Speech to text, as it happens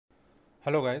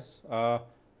Hello guys,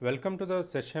 welcome to the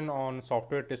session on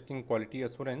software testing quality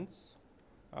assurance,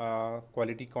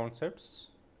 quality concepts.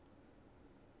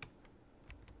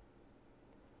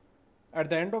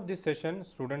 At the end of this session,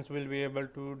 students will be able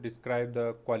to describe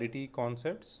the quality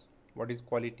concepts, what is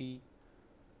quality,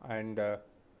 and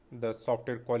the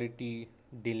software quality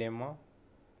dilemma.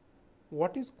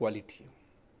 What is quality?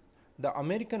 The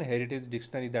American Heritage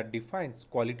Dictionary that defines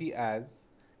quality as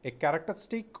a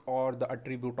characteristic or the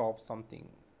attribute of something.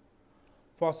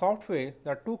 For software,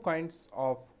 there are two kinds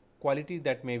of quality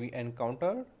that may be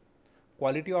encountered.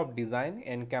 Quality of design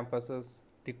encompasses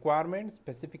requirements,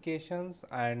 specifications,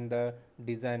 and the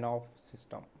design of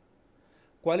system.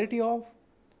 Quality of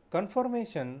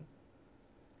conformation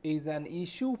is an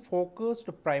issue focused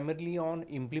primarily on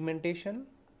implementation,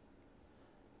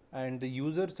 and the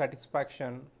user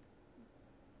satisfaction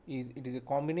is a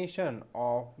combination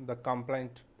of the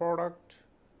compliant product,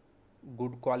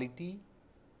 good quality,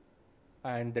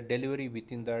 and the delivery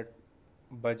within the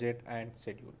budget and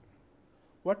schedule.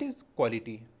 What is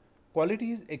quality?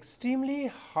 Quality is extremely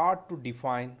hard to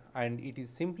define, and it is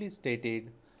simply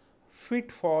stated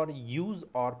fit for use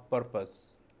or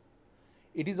purpose.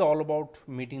 It is all about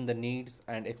meeting the needs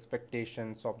and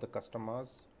expectations of the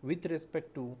customers with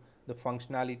respect to the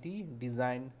functionality,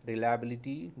 design,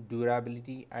 reliability,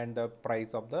 durability, and the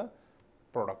price of the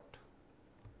product.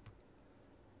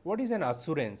 What is an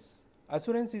assurance?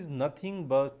 Assurance is nothing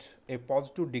but a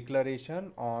positive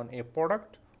declaration on a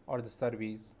product or the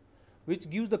service which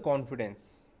gives the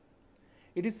confidence.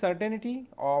 It is certainty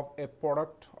of a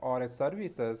product or a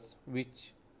services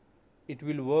which it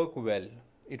will work well.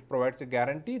 It provides a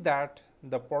guarantee that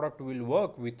the product will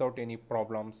work without any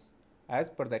problems as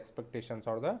per the expectations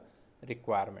or the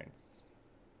requirements.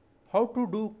 How to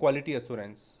do quality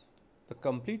assurance? The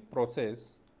complete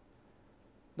process.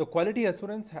 The quality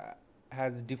assurance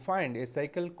has defined a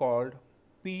cycle called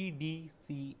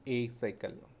PDCA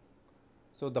cycle.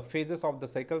 So the phases of the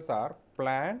cycles are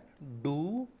plan,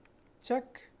 do,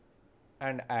 check,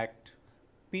 and act.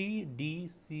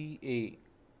 PDCA.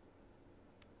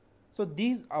 So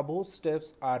these above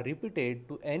steps are repeated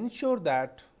to ensure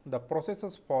that the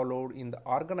processes followed in the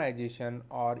organization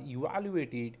are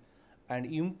evaluated and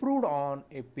improved on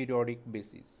a periodic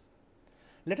basis.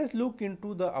 Let us look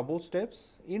into the above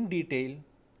steps in detail.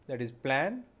 That is,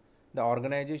 plan. The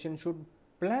organization should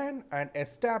plan and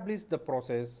establish the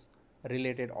process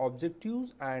related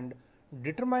objectives and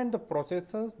determine the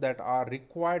processes that are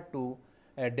required to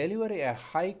deliver a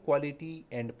high quality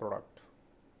end product.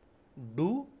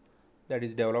 Do, that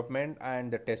is development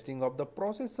and the testing of the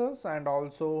processes, and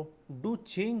also do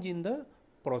change in the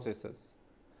processes.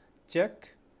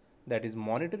 Check, that is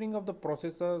monitoring of the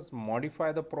processes,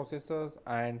 modify the processes,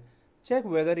 and check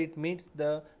whether it meets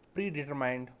the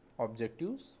predetermined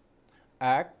objectives.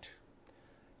 Act,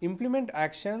 implement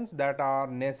actions that are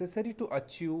necessary to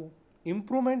achieve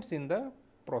improvements in the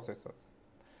processes.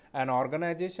 An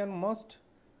organization must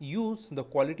use the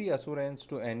quality assurance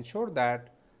to ensure that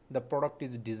the product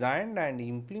is designed and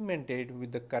implemented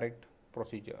with the correct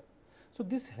procedure. So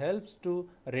this helps to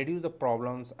reduce the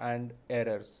problems and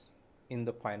errors in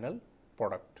the final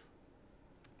product.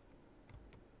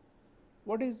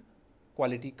 What is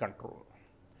quality control?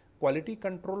 Quality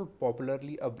control,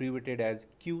 popularly abbreviated as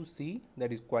QC,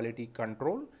 that is quality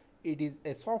control. It is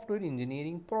a software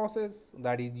engineering process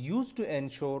that is used to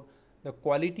ensure the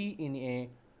quality in a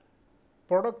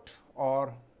product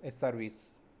or a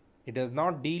service. It does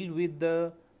not deal with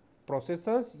the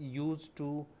processes used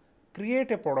to create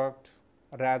a product,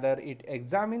 rather it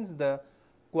examines the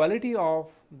quality of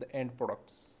the end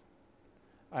products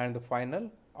and the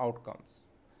final outcomes.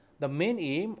 The main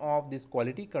aim of this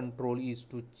quality control is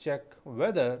to check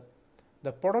whether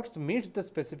the products meet the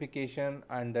specification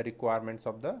and the requirements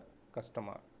of the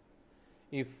customer.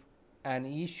 If an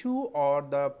issue or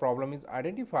the problem is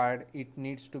identified, it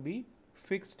needs to be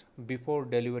fixed before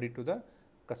delivery to the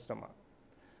customer.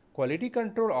 Quality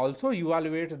control also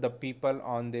evaluates the people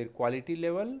on their quality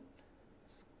level,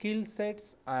 skill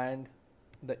sets, and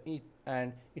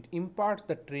it imparts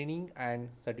the training and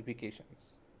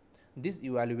certifications. This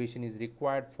evaluation is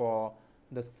required for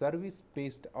the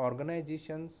service-based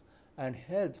organizations and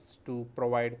helps to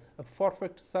provide a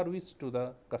perfect service to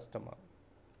the customer.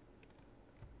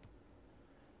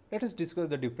 Let us discuss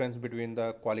the difference between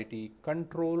the quality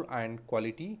control and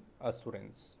quality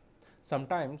assurance.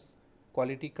 Sometimes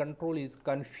quality control is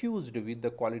confused with the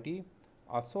quality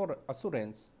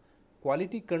assurance.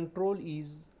 Quality control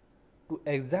is to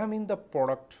examine the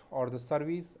product or the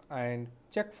service and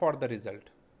check for the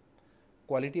result.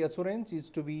 Quality assurance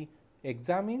is to be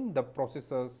examine the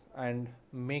processes and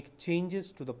make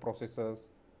changes to the processes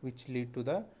which lead to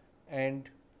the end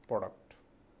product.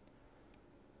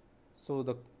 So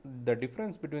the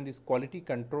difference between this quality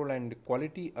control and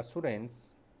quality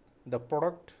assurance, the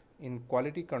product in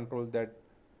quality control that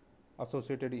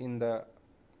associated in the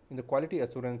quality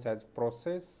assurance as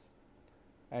process,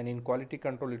 and in quality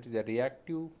control it is a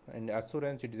reactive, and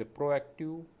assurance it is a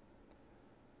proactive,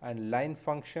 and line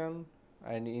function,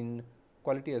 and in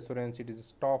quality assurance it is a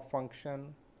stop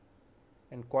function,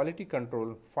 and quality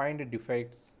control find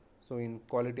defects. So in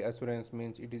quality assurance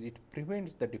means it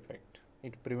prevents the defect,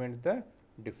 it prevents the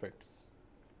defects.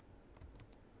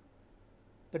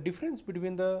 The difference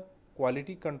between the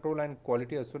quality control and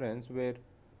quality assurance, where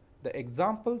the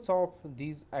examples of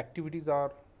these activities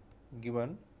are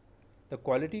given. The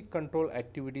quality control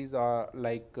activities are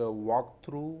like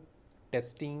walkthrough,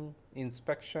 testing,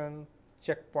 inspection,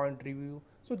 checkpoint review.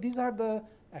 So these are the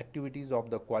activities of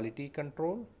the quality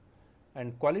control,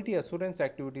 and quality assurance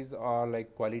activities are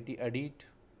like quality audit,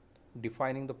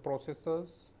 defining the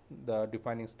processes, the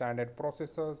defining standard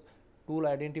processes, tool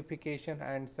identification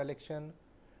and selection,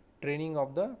 training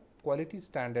of the quality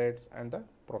standards and the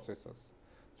processes.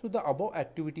 So the above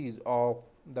activities of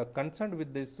the concerned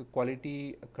with this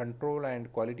quality control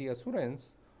and quality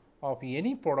assurance of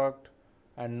any product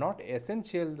and not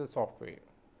essential the software.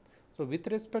 So with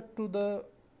respect to the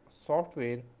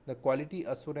software, the quality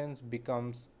assurance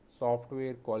becomes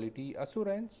software quality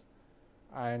assurance,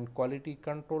 and quality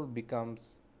control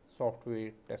becomes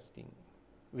software testing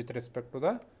with respect to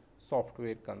the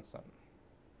software concern.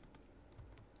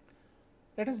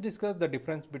 Let us discuss the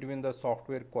difference between the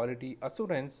software quality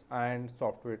assurance and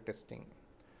software testing.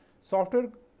 Software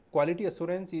quality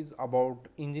assurance is about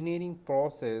engineering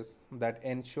process that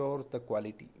ensures the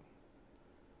quality.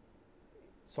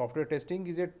 Software testing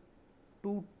is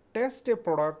to test a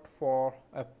product for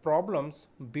problems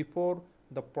before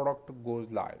the product goes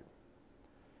live.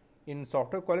 In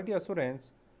software quality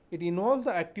assurance, it involves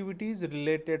the activities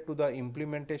related to the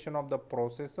implementation of the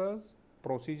processes,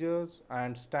 procedures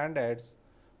and standards,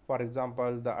 for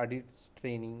example the audits,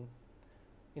 training.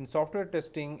 In software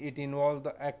testing, it involves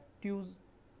the active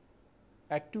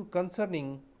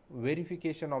concerning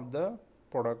verification of the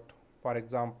product, for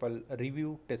example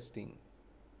review testing.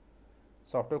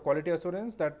 Software quality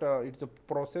assurance, that it's a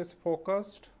process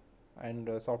focused, and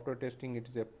software testing it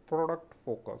is a product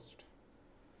focused.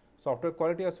 Software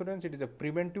quality assurance it is a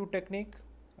preventive technique,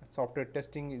 software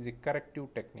testing is a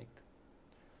corrective technique.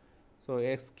 So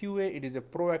SQA it is a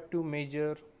proactive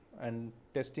measure and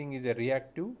testing is a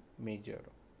reactive measure.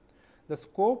 The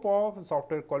scope of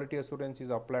software quality assurance is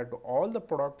applied to all the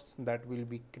products that will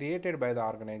be created by the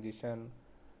organization,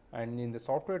 and in the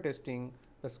software testing,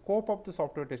 the scope of the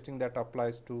software testing that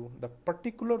applies to the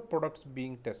particular products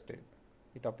being tested.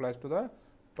 It applies to the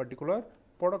particular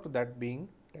product that being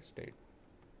tested.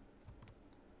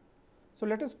 So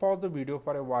let us pause the video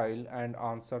for a while and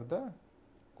answer the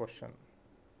question.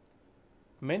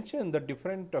 Mention the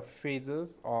different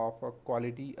phases of a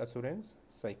quality assurance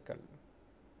cycle.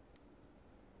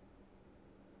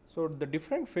 So the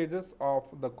different phases of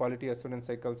the quality assurance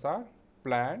cycles are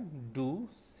plan, do,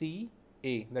 see,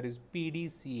 A, that is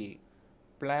PDCA.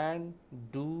 Plan,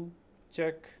 do,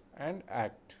 check and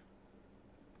act.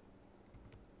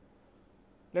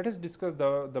 Let us discuss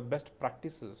the best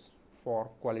practices for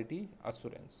quality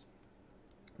assurance.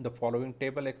 The following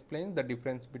table explains the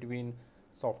difference between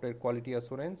software quality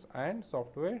assurance and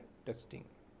software testing.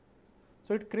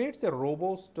 So it creates a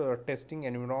robust testing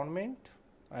environment,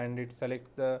 and it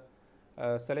selects the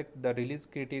release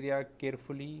criteria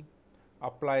carefully,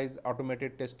 applies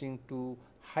automated testing to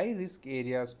high risk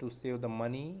areas to save the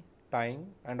money, time,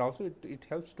 and also it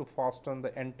helps to fasten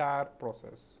the entire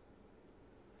process.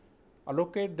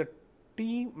 Allocate the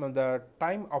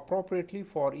time appropriately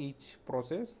for each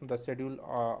process, the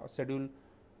schedule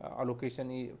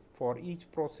allocation for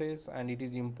each process, and it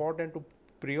is important to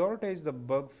prioritize the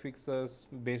bug fixes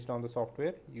based on the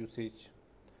software usage.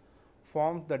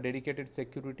 Forms the dedicated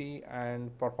security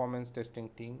and performance testing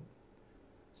team.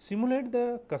 Simulate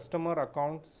the customer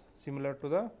accounts similar to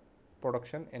the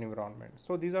production environment.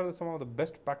 So these are some of the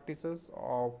best practices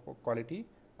of quality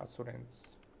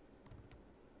assurance.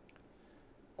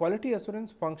 Quality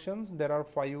assurance functions, there are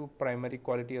 5 primary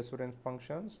quality assurance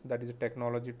functions, that is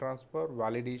technology transfer,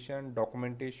 validation,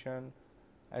 documentation,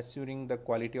 assuring the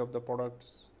quality of the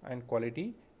products, and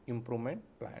quality improvement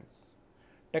plans.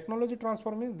 Technology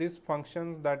transfer means these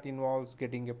functions that involves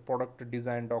getting a product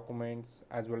design documents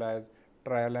as well as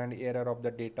trial and error of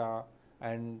the data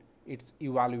and its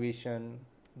evaluation.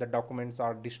 The documents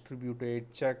are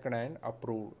distributed, checked and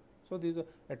approved. So this is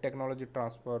a technology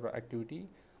transfer activity.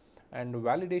 And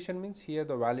validation means here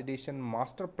the validation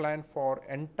master plan for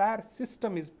entire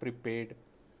system is prepared,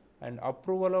 and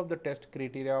approval of the test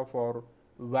criteria for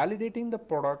validating the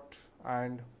product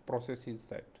and process is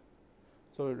set.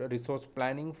 So resource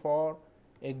planning for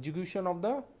execution of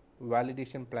the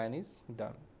validation plan is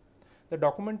done. The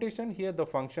documentation here, the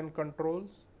function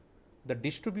controls, the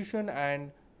distribution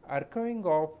and archiving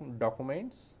of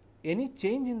documents. Any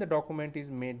change in the document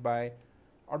is made by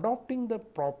adopting the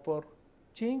proper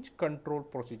change control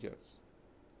procedures,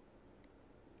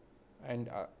 and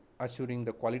assuring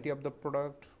the quality of the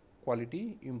product,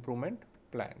 quality improvement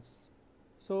plans.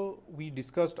 So we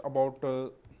discussed about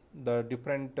the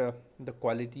different the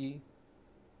quality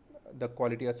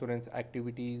assurance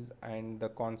activities and the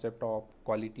concept of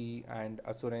quality and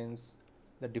assurance,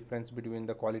 the difference between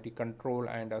the quality control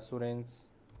and assurance.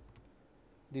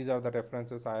 These are the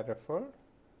references I referred.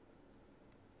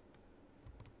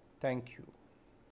 Thank you.